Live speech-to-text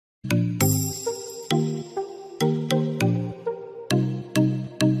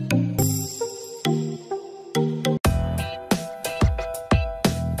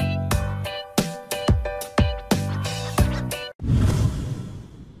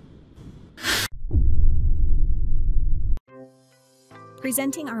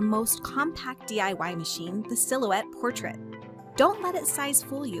Presenting our most compact DIY machine, the Silhouette Portrait. Don't let its size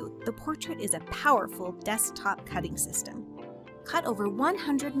fool you. The Portrait is a powerful desktop cutting system. Cut over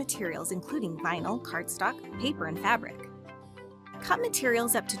 100 materials including vinyl, cardstock, paper, and fabric. Cut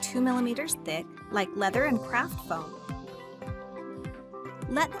materials up to 2 millimeters thick, like leather and craft foam.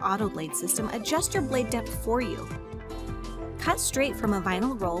 Let the auto blade system adjust your blade depth for you. Cut straight from a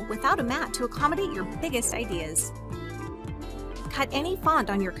vinyl roll without a mat to accommodate your biggest ideas. Cut any font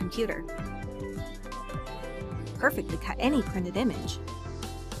on your computer. Perfectly cut any printed image.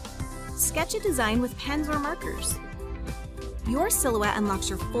 Sketch a design with pens or markers. Your Silhouette unlocks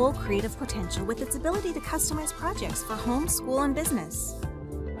your full creative potential with its ability to customize projects for home, school, and business.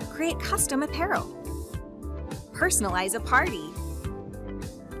 Create custom apparel. Personalize a party.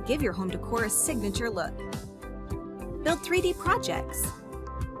 Give your home decor a signature look. Build 3D projects.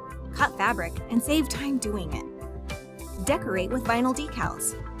 Cut fabric and save time doing it. Decorate with vinyl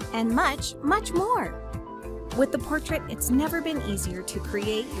decals, and much, much more. With the Portrait, it's never been easier to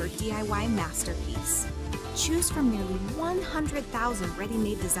create your DIY masterpiece. Choose from nearly 100,000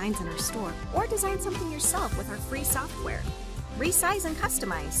 ready-made designs in our store, or design something yourself with our free software. Resize and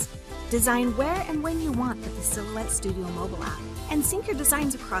customize. Design where and when you want with the Silhouette Studio mobile app, and sync your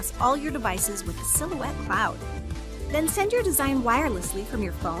designs across all your devices with the Silhouette Cloud. Then send your design wirelessly from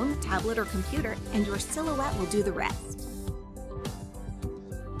your phone, tablet, or computer, and your Silhouette will do the rest.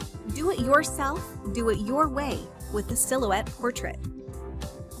 Do it yourself, do it your way with the Silhouette Portrait.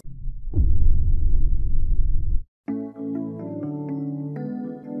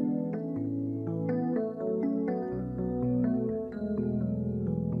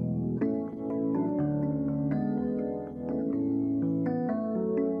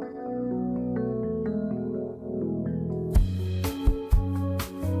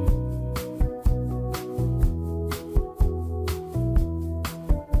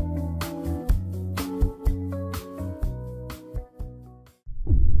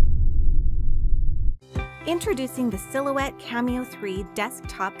 Introducing the Silhouette Cameo 3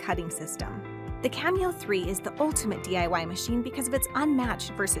 Desktop Cutting System. The Cameo 3 is the ultimate DIY machine because of its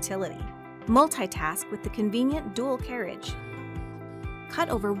unmatched versatility. Multitask with the convenient dual carriage. Cut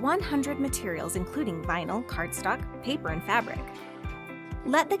over 100 materials including vinyl, cardstock, paper, and fabric.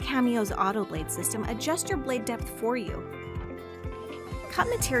 Let the Cameo's auto blade system adjust your blade depth for you. Cut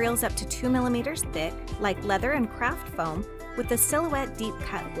materials up to 2 millimeters thick, like leather and craft foam, with the Silhouette Deep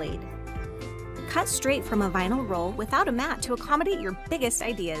Cut blade. Cut straight from a vinyl roll without a mat to accommodate your biggest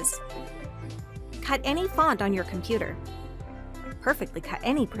ideas. Cut any font on your computer. Perfectly cut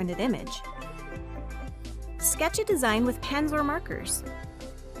any printed image. Sketch a design with pens or markers.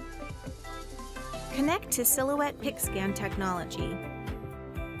 Connect to Silhouette PicScan technology.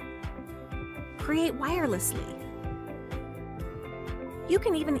 Create wirelessly. You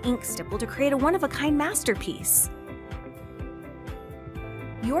can even ink stipple to create a one-of-a-kind masterpiece.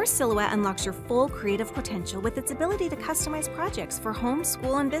 Your Silhouette unlocks your full creative potential with its ability to customize projects for home,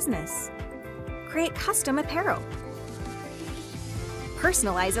 school, and business. Create custom apparel.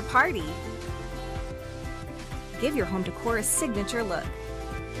 Personalize a party. Give your home decor a signature look.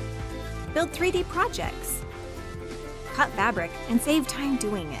 Build 3D projects. Cut fabric and save time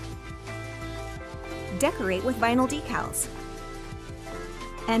doing it. Decorate with vinyl decals.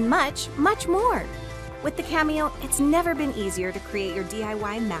 And much, much more. With the Cameo, it's never been easier to create your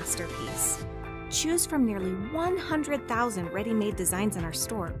DIY masterpiece. Choose from nearly 100,000 ready-made designs in our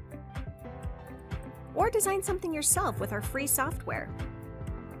store. Or design something yourself with our free software.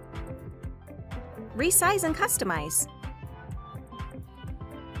 Resize and customize.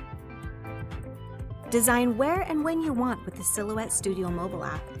 Design where and when you want with the Silhouette Studio mobile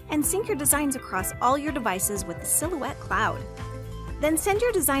app, and sync your designs across all your devices with the Silhouette Cloud. Then send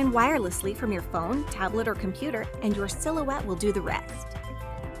your design wirelessly from your phone, tablet, or computer, and your Silhouette will do the rest.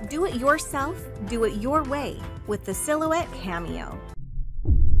 Do it yourself, do it your way with the Silhouette Cameo.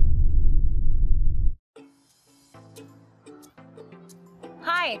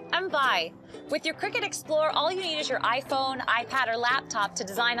 Hi, I'm Vi. With your Cricut Explore, all you need is your iPhone, iPad, or laptop to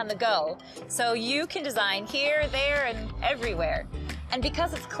design on the go. So you can design here, there, and everywhere. And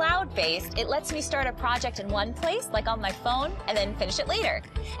because it's cloud-based, it lets me start a project in one place, like on my phone, and then finish it later.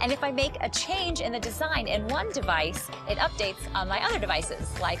 And if I make a change in the design in one device, it updates on my other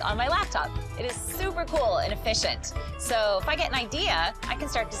devices, like on my laptop. It is super cool and efficient. So if I get an idea, I can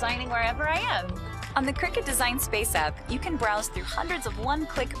start designing wherever I am. On the Cricut Design Space app, you can browse through hundreds of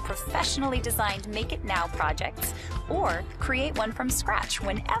one-click, professionally designed Make It Now projects, or create one from scratch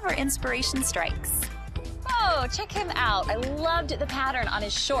whenever inspiration strikes. Oh, check him out. I loved the pattern on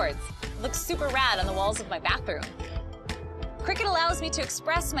his shorts. It looks super rad on the walls of my bathroom. Cricut allows me to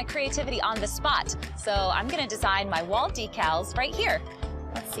express my creativity on the spot. So I'm gonna design my wall decals right here.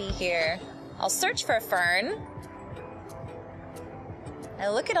 Let's see here. I'll search for a fern.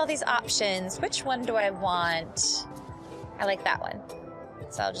 And look at all these options. Which one do I want? I like that one.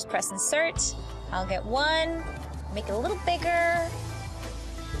 So I'll just press insert. I'll get one, make it a little bigger.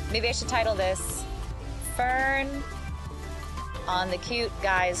 Maybe I should title this Fern on the Cute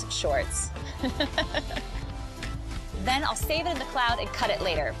Guy's Shorts. Then I'll save it in the cloud and cut it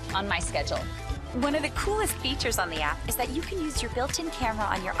later on my schedule. One of the coolest features on the app is that you can use your built-in camera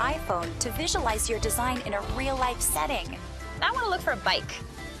on your iPhone to visualize your design in a real-life setting. I want to look for a bike.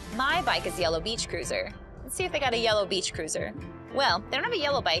 My bike is Yellow Beach Cruiser. Let's see if they got a yellow beach cruiser. Well, they don't have a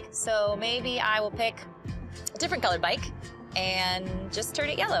yellow bike, so maybe I will pick a different colored bike and just turn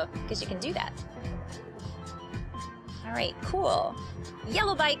it yellow, because you can do that. All right, cool.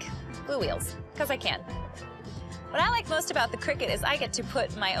 Yellow bike, blue wheels, because I can. What I like most about the Cricut is I get to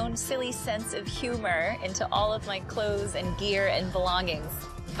put my own silly sense of humor into all of my clothes and gear and belongings.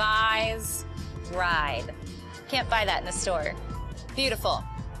 Vi's Ride. Can't buy that in a store. Beautiful.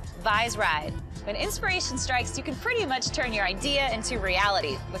 Vi's Ride. When inspiration strikes, you can pretty much turn your idea into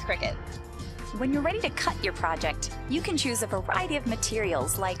reality with Cricut. When you're ready to cut your project, you can choose a variety of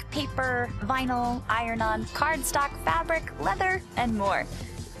materials like paper, vinyl, iron-on, cardstock, fabric, leather, and more.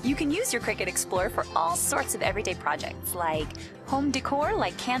 You can use your Cricut Explorer for all sorts of everyday projects like home decor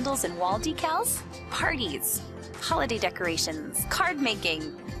like candles and wall decals, parties, holiday decorations, card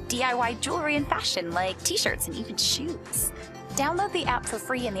making, DIY jewelry and fashion like t-shirts and even shoes. Download the app for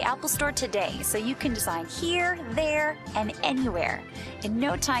free in the Apple Store today so you can design here, there, and anywhere. In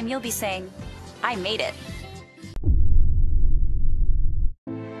no time, you'll be saying, I made it.